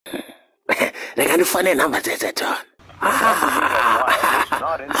Rekandifane number dzeton.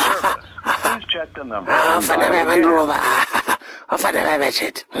 Not in service. Please check the number. Afana bandrova. Afana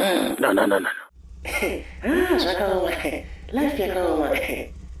bachet. No. Zvakaoma. Life yakaoma.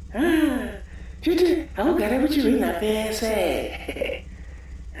 Chiti, haugara muchivina pese.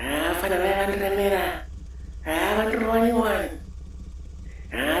 Afana vandiremera. Vandirowaniwani.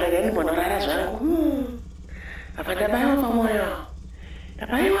 Regani munorara zvangu. Apa ndabaiwa pamoyo.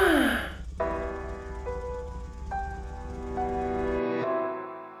 Ndabaiwa.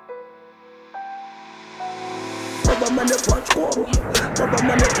 Baba mane patko. Baba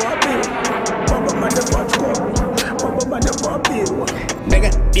mane papi. Baba mane patko. Baba mane papi. Naga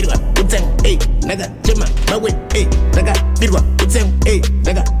birwa utseng hey naga chema mawe hey naga birwa utseng hey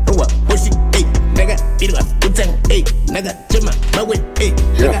naga ruwa boshi hey naga birwa utseng hey naga chema mawe hey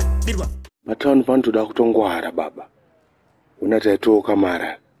naga birwa Matown pantoda kutongwara baba. Unataitoka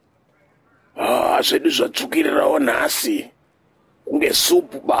mara. Zvedu zvatsukirirawo nhasi. Kunge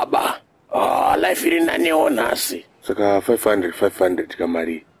supu baba. Life iri nanewo nhasi. Saka 500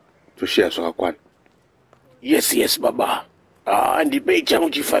 kamari. Toshiya zvakakwana. Yes baba. Ndipei changu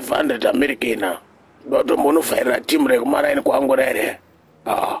chi 500 Americana. Ndotombonofairira timu rekumaraini kwangu rere.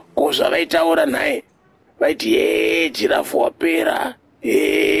 Ko zvavaitaura naye. Vaiti jirafu wapera.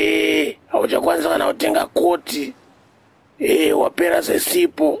 Hauchakwanisa kana kutenga koti. Wapera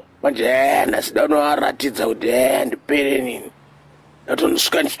sesipo. Manje nasida unoaratidza kuti ndipere nini.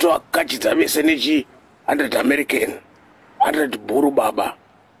 Ndatonosvika ndichitoakachidza vese nechi 100 American. 100 bhuru baba.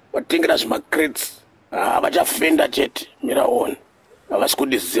 Vatengera zvimacrates. Vachafenda chete. Miraoni. Havasi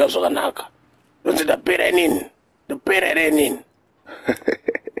kundiziva zvakanaka. Ndonzi ndapera nini. Ndapera here nini.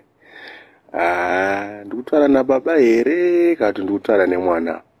 Ndikutaura nababa here kana kuti ndikutaura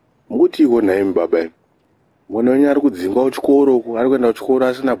nemwana. Mukuti iko naye baba. Mwana wenyu ari kudzingwa kuchikoro uko, ari kuenda kuchikoro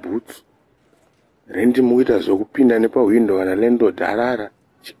asina bhutsu. Rendi mukuita zvokupinda nepahwindo kana landlord arara.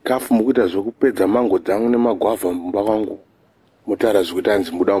 Chikafu mukuita zvokupedza mango dzangu nemagwavha mumba kwangu. Mutaura zvokuti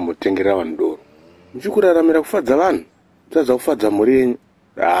hanzi muda kumutengera vanhu doro. Muchikuraramira kufadza vanhu. Mutadza kufadza mhuri yenyu.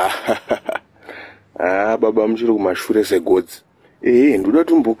 Baba muchiri kumashure segodzi. Ndoda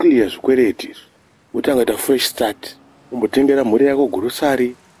kuti mumboclear zvikwereti izvi. Utangaita fresh start. Umbotengera mhuri yako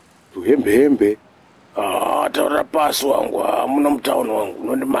grocery, tuhembe. Taura pasi wangu, muno mutauni wangu,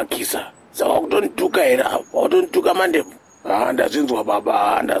 unondimakisa. Saka kutonituka here apa, watonituka mandevu. Ndazvinzwa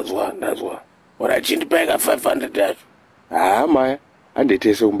baba, ndazwa. Ora chindipaika 500 yacho. Maya,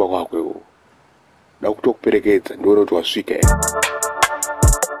 handitese kumba kwakwewo. Da kutokuperekedza, ndione kuti wasvika here.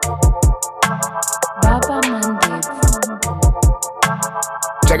 Baba Mandevu.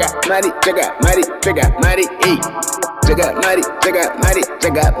 Jaga mari hey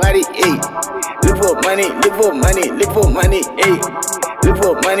jaga mari hey look for money hey look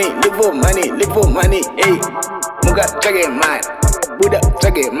for money hey muga jage man buda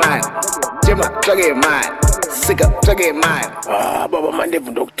jage man jema jage man sika jage man. Baba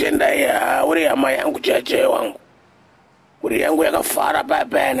Mandevu ndokutenda ya uri hama yangu chache wangu. Uri yangu yakafara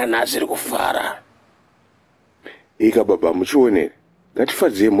payapayana nasi iri kufara. Ika baba muchionere.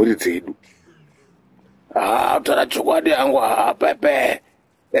 Ngatifadzei mhuri dzedu. Utaura chokwadi yangu pepe.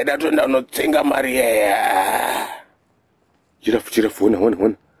 Eda toenda unotsenga mari yeya. Chirafu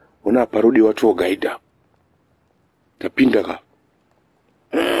ona parodi watu wogaida. Tapinda ka.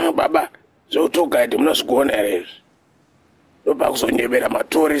 Baba, zvotogaidi munozvikuona here izvi. Ndopa kuzonyebera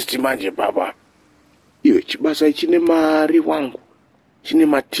matourist manje baba. Iwe chibasa ichi chine mari wangu. Chine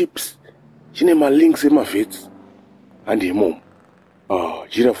matips. Chine malinks emavhets. Handi imomo.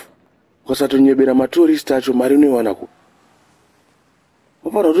 Jirafu, ukasatonyebera matourist acho mari unoiwana ku.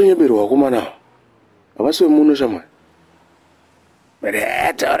 Wapara kutonyeberwa wakomana. Havasi wemuno shamwari.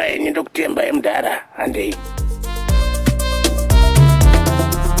 Taura ini ndokutemba emudhara, handei.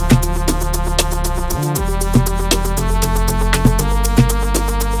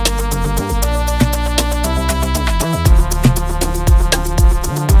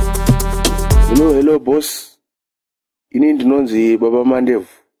 Hello boss. Ini ndinonzi Baba Mandevu.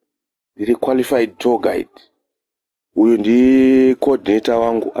 Ndiri qualified tour guide. Uyu ndi coordinator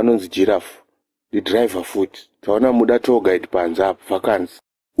wangu anonzi Giraffe. Ndi driver futi. Taona muda tour guide panza apa vacancy.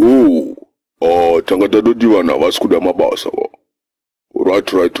 Tanga tadodivana vasi kuda mabasa wa. Right.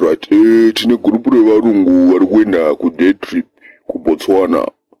 Tine group revarungu vari kuenda kuday trip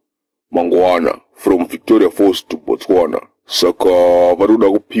kuBotswana. Mangwana from Victoria Falls to Botswana. Saka vari kuda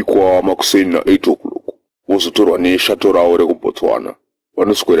kupikwa makuseni na 8 o'clock. Vozotorwa neshuttle ravo rekuBotswana.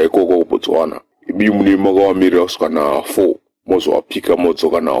 Vanoswera ikoko kuBotswana. Ibi mune makavamirira kusvika na 4 mozovapika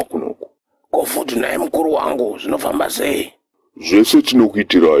modzoka nawo kunoku. Ko futi naye mukuru wangu zvinofamba sei? Zvese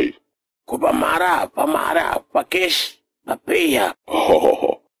tinokuitirai. Kupa mara, pakesh, papeya.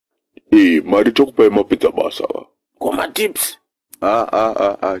 Mari chokupai mapedza basa. Koma tips.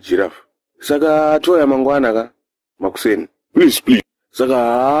 Giraffe. Saka toya mangwana ka makuseni. Please.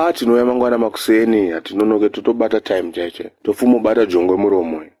 Saka tinoya mangwana makuseni hatinonoke totobata time chaiche. Tofumo bata jongwe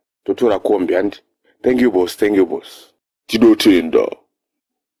muromo. Totora kombi andi. Thank you boss. Tinotenda.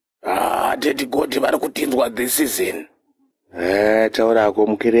 Teti goti vari kutinzwa this season. Taurako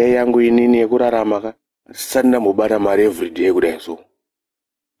mukeriya yangu inini yekurarama ka. Sisani ndambobata mari everyday kudai so.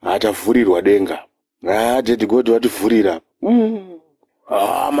 Atavhurirwa denga. Teti goti wativhurira.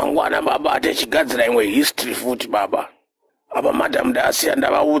 Mangwana baba techigadzira imwe history futi baba. Apa madam ndasiya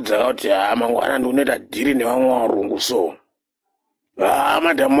ndavaudza kuti mangwana ndinoita dhiri nevamwe varungu so.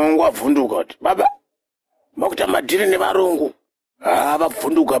 Madam wangu avhunduka kuti baba makuita madhiri nevarungu.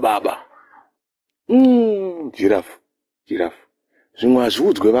 Vabvunduka baba. Giraffe. Zvimwe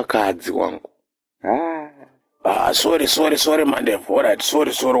hazviudzwe vakadzi wangu. Sorry mandevu. Alright,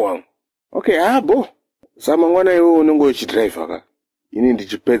 sorry wangu. Okay, bo. Samangwana iwe unenge uchidrive ka. Ini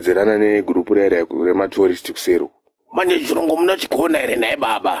ndichipedzerana negrupu rematurist kusero. Manje chirungu munachigona here naye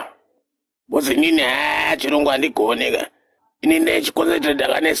baba? Bozi nini chirungu handigoni ka. Ini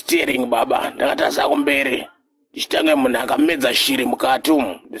ndechikonzentrate nesteering baba. Ndakatasa kumberi. Ndichitange munhu akamedza shiri mukati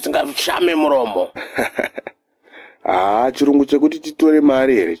umu. Ndisingashame muromo. Chirungu chekuti titore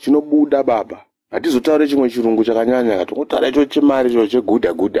mari here chinobuda baba. Hatizotaure chimwe chirungu chakanyanya ka. Totaura icho chemari icho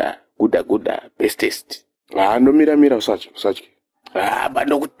cheguda bestest. Ndomira usatye.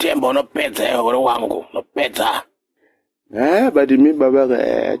 Bandokutemba unopedza iwe wangu. Unopedza. But mi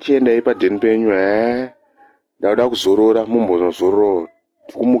baba chienda ipadheni penyu ndauda kuzorora mumbozorora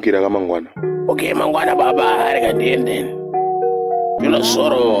tikumukira kamangwana. Okay mangwana baba rega ndiende.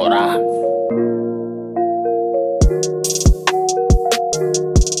 Ndinozorora.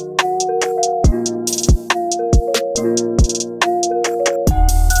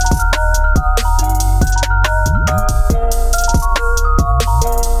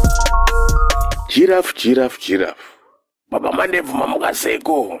 Giraffe. Baba mandevu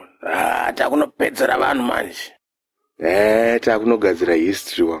mamukaseko. Takunopedzera vanhu manje. Takunogadzira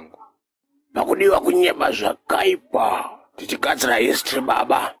history wangu. Pakudiwa kunyeba zvakaipa. Tichigadzira history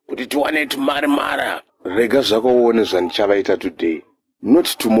baba. Kuti tiwane mara. Rega zvakaone zvandichavaita today.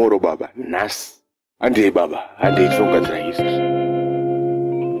 Not tomorrow baba. Nhasi. Handei baba. Handei tinogadzira history.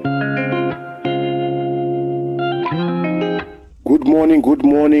 Good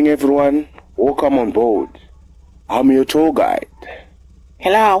morning everyone. Welcome on board. I'm your tour guide.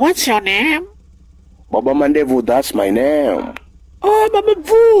 Hello, what's your name? Baba Mandevu, that's my name. Oh, Baba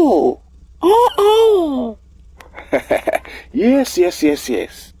Vu. Oh. Yes.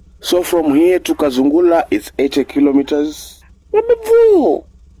 So from here to Kazungula, it's 80 kilometers. Baba Vu,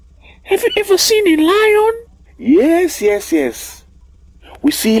 have you ever seen a lion? Yes.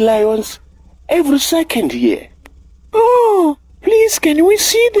 We see lions every second here. Oh, please, can we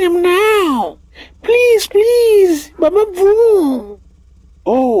see them now? Please, Baba Vu.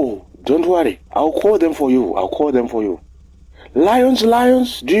 Oh, don't worry. I'll call them for you.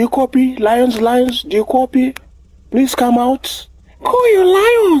 Lions, do you copy? Lions, do you copy? Please come out. Call your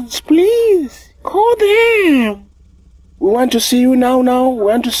lions, please. Call them. We want to see you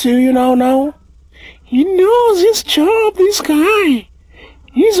now. He knows his job, this guy.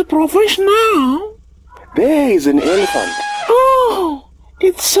 He's a professional. There is an elephant. Oh,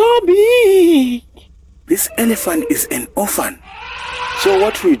 it's so big. This elephant is an orphan. So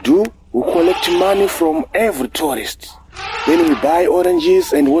what we do, we collect money from every tourist. Then we buy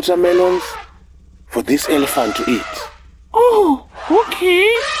oranges and watermelons for this elephant to eat. Oh, okay.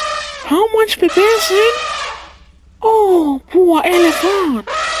 How much per person? Oh, poor elephant.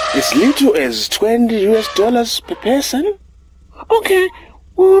 As little as $20 per person. Okay,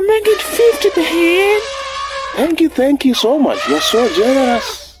 we'll make it 50 per head. Thank you so much. You're so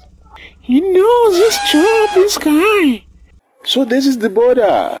generous. He knows his job, this guy. So this is the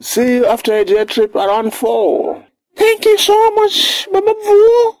border. See you after a day trip around 4. Thank you so much, Baba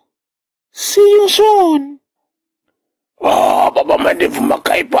Vu. See you soon. Baba Mandevu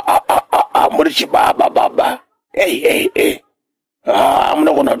makaipa. Murichi baba. Hey.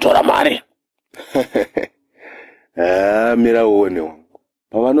 Munogona kutora mari. Mira uone wangu.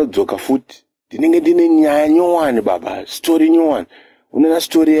 Pavanodzoka futi. Ndinenge ndine nyaya nyowani baba. Story nyowani. Unena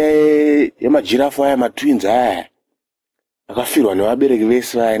story yemajirafu aya matwins aya. Akafirwa nevabereki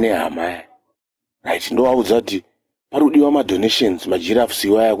vese vaya nehama aya. Right, ndovaudza kuti parudiwa madonations majirafu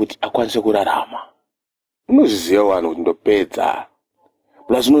siwaya kuti akwanise kurarama. Unozviziva vanhu kuti ndopedza.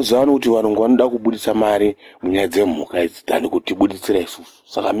 plus unoziva kuti varungu vanoda kubudisa mari munyaya dzemhuka idzi tani kuti buditsira isusu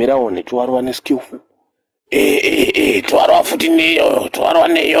saka mirawo netowarwa neskillful towarwa futi neyoyo towarwa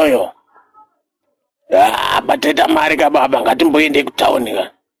neyoyo bataita mari kababa ngatimboende kutauni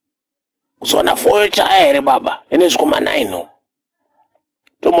ka kuzoona foyo chaya here baba ine zvikoma 9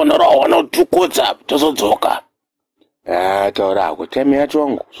 tombonorowana kuti tukotsa tozodzoka taura hako time yacho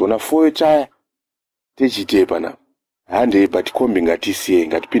wangu zona foyo chaya tichite pana handei but kombi ngatisiye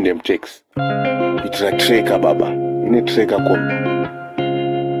ngatipinde mutaxi kuitira treka baba ine treka kombi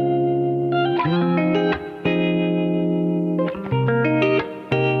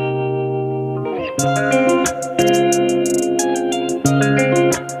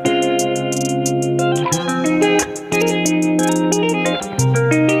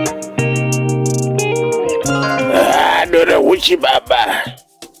dore uchi baba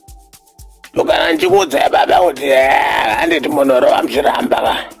tokana ndichikuudzai baba kuti handiti munorova muchiramba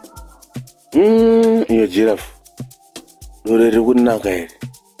ka iyo jirafu dore riri kunaka here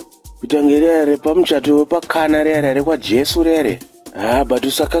kutange rere pamuchato wepakana rere rekwajesu rere but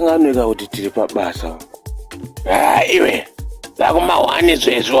usakanganwika kuti tiri pabasa iwe zakumahwani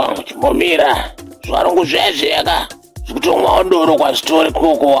zvezvo wangu chimbomira zvarungu zvezveka zvikutomwawo doro kwazitori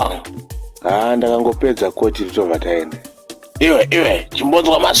koko wangu ndakangopedza koti ritobva taenda iwe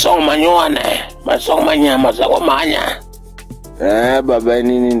chimbonzwa masongo manyowana masongo manyama zvakomhanya baba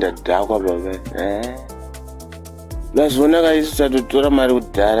inini ndadhakwa baba lazionaka isi tatotora mari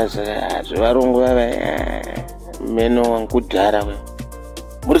kudhara saka zvevarungu vava meno wangu kudhara we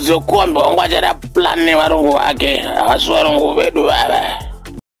murizokombe wangu achada plan nevarungu vake havasi varungu vedu vava.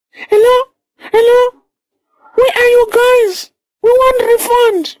 Hello? Where are you guys? We want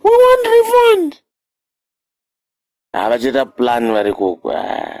refund. havachita plan vari koko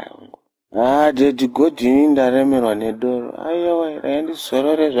dedi godini ndaremerwa nedoro aiwa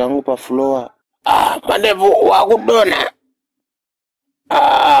raindizorore zvangu paflowa mandevu wakudona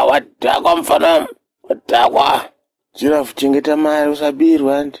wadhakwa mufana wadhakwa jirafu chengeta mari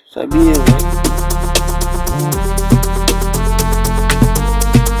usabirwa usabirwa